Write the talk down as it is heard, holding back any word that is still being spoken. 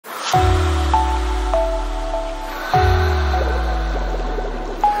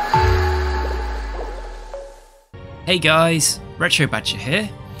Hey guys, Retro Badger here.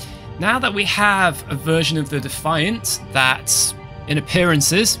 Now that we have a version of the Defiant that, in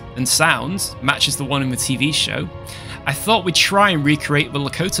appearances and sounds, matches the one in the TV show, I thought we'd try and recreate the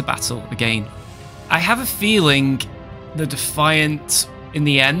Lakota battle again. I have a feeling the Defiant, in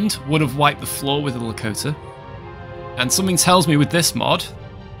the end, would have wiped the floor with the Lakota. And something tells me with this mod,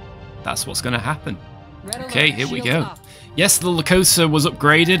 that's what's going to happen. Okay, here we go. Yes, the Lakota was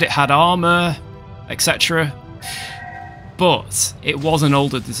upgraded, it had armor, etc. But it was an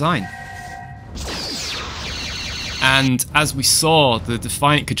older design. And as we saw, the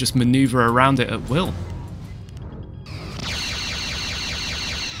Defiant could just maneuver around it at will.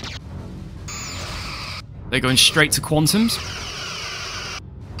 They're going straight to Quantums.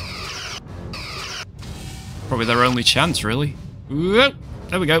 Probably their only chance, really. Whoa,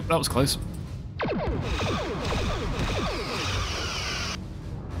 there we go, that was close.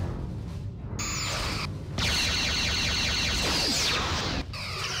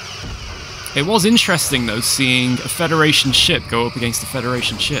 It was interesting, though, seeing a Federation ship go up against a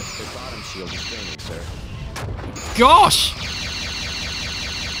Federation ship. Gosh!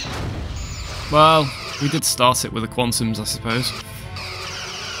 Well, we did start it with the Quantums, I suppose.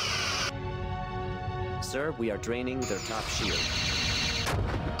 Sir, we are draining their top shield.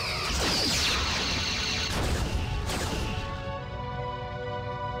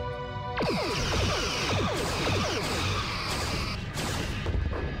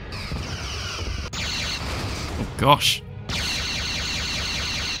 Gosh.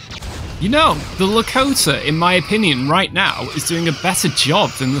 You know, the Lakota, in my opinion, right now, is doing a better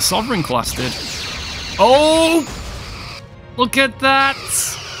job than the Sovereign class did. Oh! Look at that!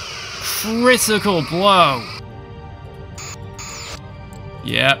 Critical blow.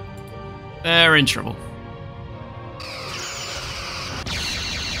 Yep. They're in trouble.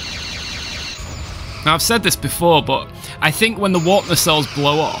 Now, I've said this before, but I think when the warp nacelles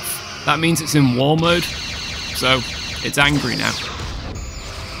blow off, that means it's in war mode. So, it's angry now.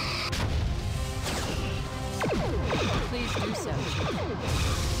 Please do so.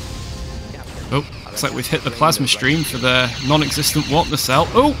 Oh, looks like we've hit the plasma stream for the non-existent warp nacelle.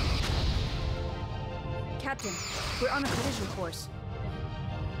 Oh! Captain, we're on a collision course.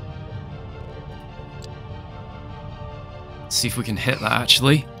 Let's see if we can hit that,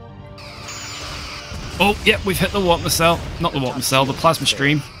 actually. Oh, yep, we've hit the warp nacelle. Not the warp nacelle, the plasma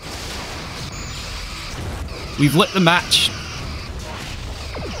stream. We've lit the match.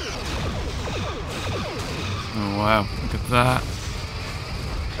 Oh wow, look at that.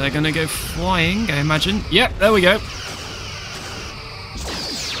 They're gonna go flying, I imagine. Yep, there we go.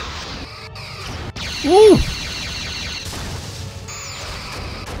 Woo!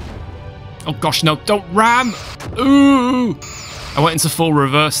 Oh gosh, no, don't ram! Ooh! I went into full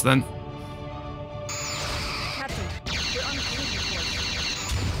reverse then.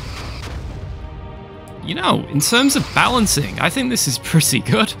 You know, in terms of balancing, I think this is pretty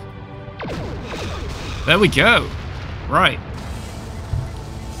good. There we go. Right.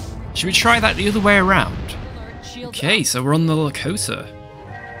 Should we try that the other way around? Okay, so we're on the Lakota.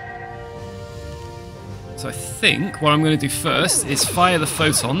 So I think what I'm going to do first is fire the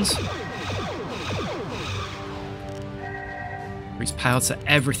photons. Increase power to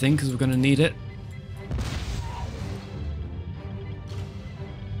everything because we're going to need it.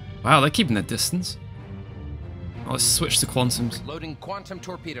 Wow, they're keeping their distance. Let's switch to Quantums. Loading quantum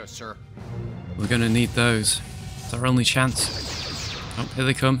torpedoes, sir. We're gonna need those. It's our only chance. Oh, here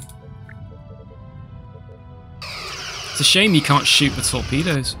they come. It's a shame you can't shoot the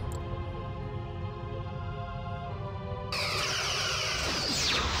torpedoes.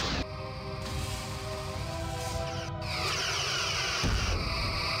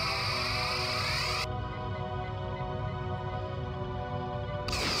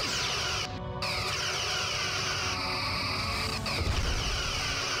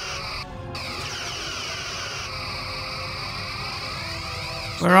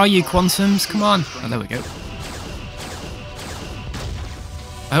 Where are you, Quantums? Come on. Oh, there we go.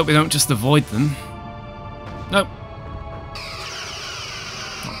 I hope we don't just avoid them. Nope.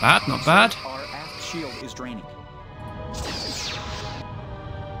 Not bad, not bad. Our aft shield is draining.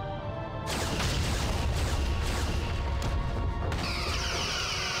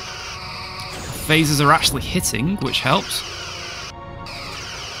 Phasers are actually hitting, which helps.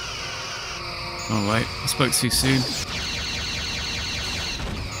 Oh wait, I spoke too soon.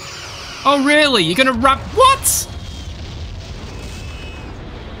 Oh really? You're gonna wrap— what?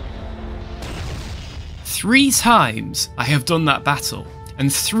 3 times I have done that battle,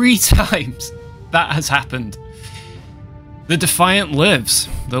 and 3 times that has happened. The Defiant lives,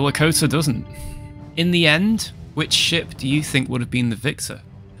 the Lakota doesn't. In the end, Which ship do you think would have been the victor?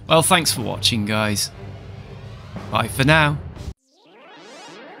 Well, thanks for watching, guys. Bye for now.